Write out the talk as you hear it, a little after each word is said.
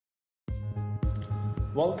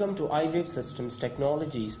Welcome to iWave's Systems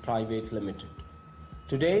Technologies Private Limited.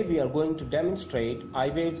 Today we are going to demonstrate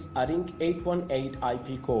iWave's ARINC 818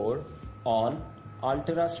 IP core on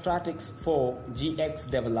Altera Stratix 4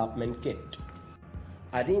 GX development kit.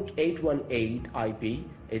 ARINC 818 IP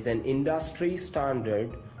is an industry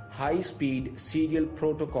standard high-speed serial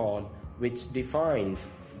protocol which defines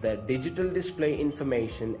the digital display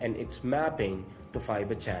information and its mapping to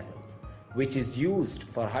fiber channel, which is used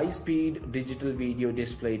for high-speed digital video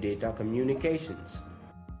display data communications.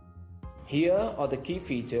 Here are the key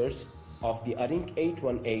features of the ARINC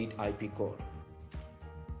 818 IP core.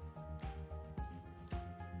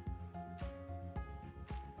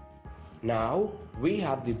 Now we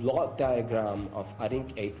have the block diagram of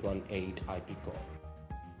ARINC 818 IP core.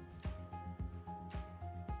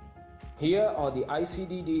 Here are the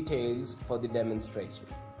ICD details for the demonstration.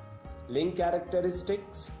 Link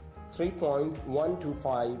characteristics: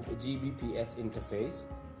 3.125 Gbps interface,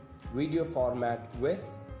 video format width,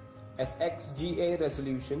 SXGA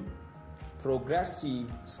resolution, progressive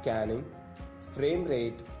scanning, frame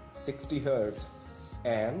rate 60 Hz,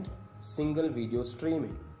 and single video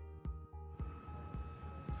streaming.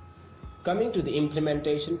 Coming to the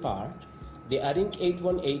implementation part, the ARINC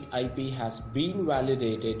 818 IP has been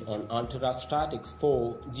validated on Altera Stratix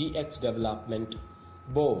 4 GX development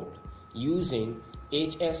board using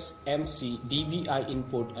HSMC DVI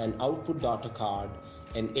input and output data card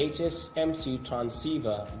and HSMC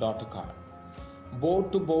transceiver data card.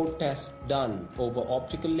 Board-to-board test done over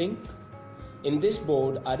optical link. In this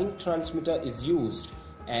board, ARINC transmitter is used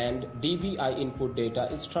and DVI input data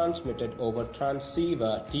is transmitted over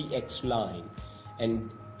transceiver TX line, and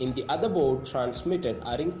in the other board transmitted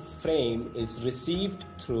ARINC frame is received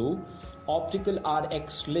through optical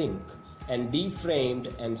RX link and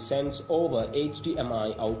deframed and sends over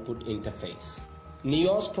HDMI output interface.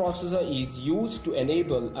 NEOS processor is used to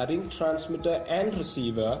enable ARINC transmitter and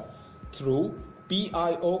receiver through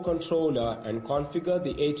PIO controller and configure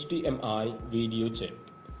the HDMI video chip.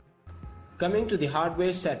 Coming to the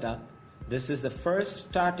hardware setup, this is the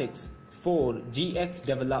first Stratix 4 GX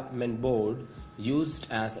development board used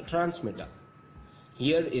as a transmitter.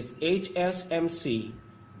 Here is HSMC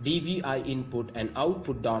DVI input and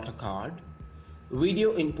output data card.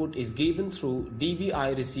 Video input is given through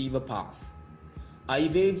DVI receiver path.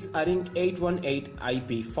 iWave's ARINC 818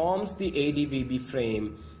 IP forms the ADVB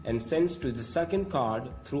frame and sends to the second card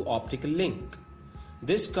through optical link.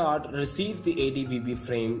 This card receives the ADVB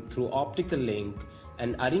frame through optical link,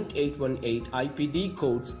 and ARINC 818 IP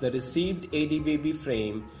decodes the received ADVB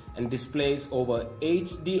frame and displays over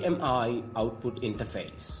HDMI output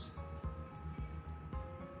interface.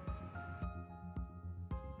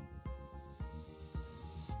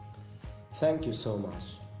 Thank you so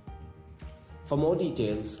much. For more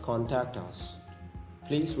details, contact us.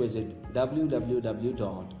 Please visit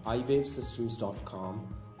www.iwavesystems.com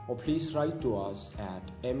or please write to us at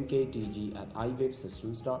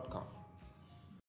mktg@iwavesystems.com.